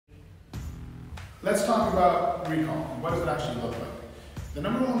Let's talk about recall. What does it actually look like? The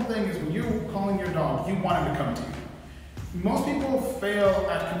number one thing is when you're calling your dog, you want him to come to you. Most people fail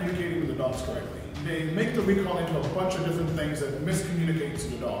at communicating with the dogs correctly. They make the recall into a bunch of different things that miscommunicate to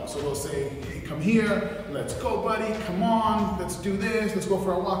the dog. So they'll say, hey, come here, let's go buddy, come on, let's do this, let's go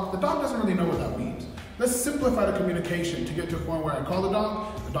for a walk. The dog doesn't really know what that means. Let's simplify the communication to get to a point where I call the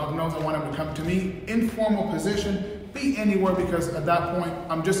dog knows I want him to come to me, informal position, be anywhere, because at that point,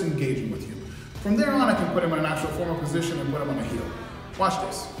 I'm just engaging with you. From there on, I can put him in an actual formal position and put him on a heel. Watch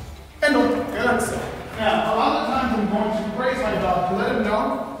this. Endo, grazie. Now, a lot of times I'm going to praise my dog to let him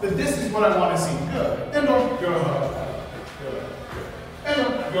know that this is what I want to see. Good. Endo, good. Good.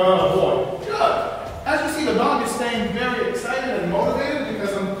 Endo, good boy. Good. As you see, the dog is staying very excited and motivated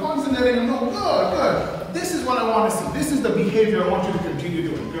because I'm concentrating him. Good, good. This is what I want to see. This is the behavior I want you to continue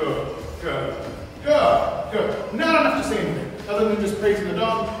doing. Good, good, good, good. Not enough to say anything other than just praising the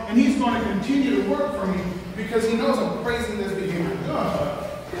dog, and he's going to continue to work for me because he knows I'm praising this behavior.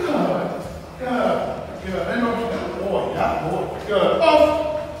 Good, good, good, good. And good boy, yeah, boy, good.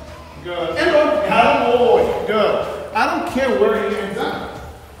 Oh, good. And yeah, boy, good. I don't care where he ends up,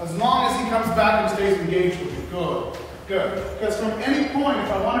 as long as he comes back and stays engaged with me. Good, good. Because from any point, if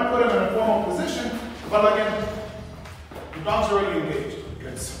I want to put him in a formal position, but again, the dog's already engaged.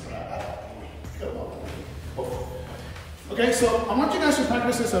 Good. Okay, so I want you guys to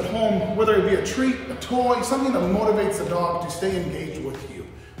practice this at home, whether it be a treat, a toy, something that motivates the dog to stay engaged with you.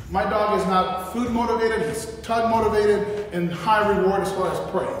 My dog is not food motivated, he's tug motivated, and high reward as far as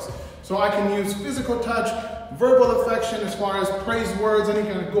praise. So I can use physical touch, verbal affection as far as praise words, any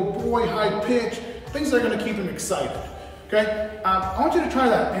kind of go boy, high pitch, things that are gonna keep him excited. Okay, I want you to try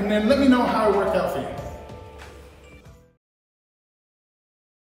that, and then let me know how it worked out for you.